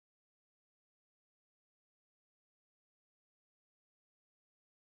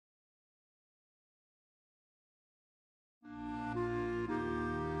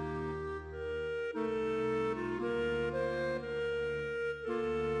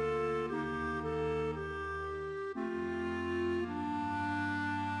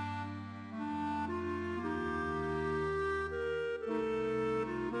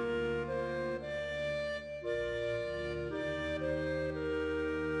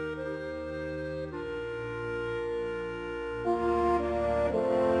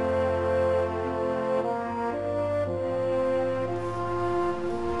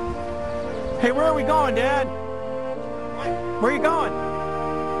Hey, where are we going, Dad? Where are you going?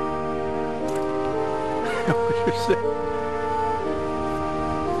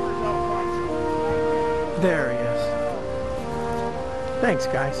 There he is. Thanks,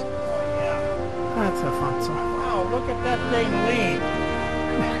 guys. Oh, yeah. That's Alfonso. Wow, look at that thing lean.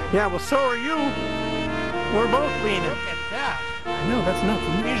 Yeah, well, so are you. We're both leaning. Look at that. I know, that's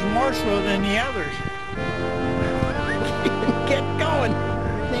nothing. He's more so than the others. Get going.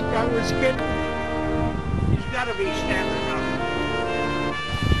 I think I was kidding. He's got to be standing up.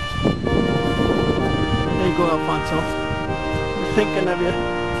 There you go, Alfonso. We're thinking of you.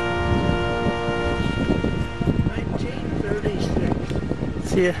 1936.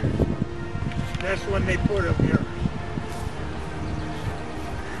 See ya. That's when they put him here.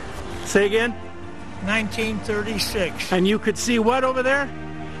 Say again? 1936. And you could see what over there?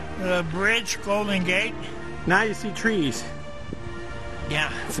 The bridge, Golden Gate. Now you see trees. Yeah.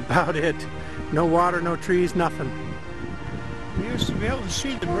 That's about it. No water, no trees, nothing. We used to be able to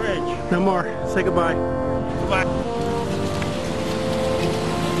see the bridge. No more. Say goodbye. But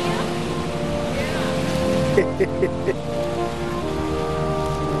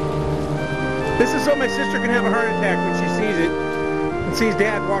This is so my sister can have a heart attack when she sees it and sees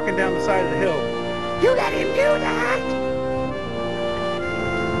Dad walking down the side of the hill. You let him do that!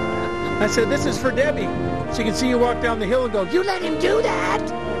 I said, this is for Debbie. She can see you walk down the hill and go, you let him do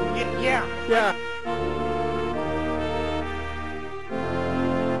that! yeah. Yeah.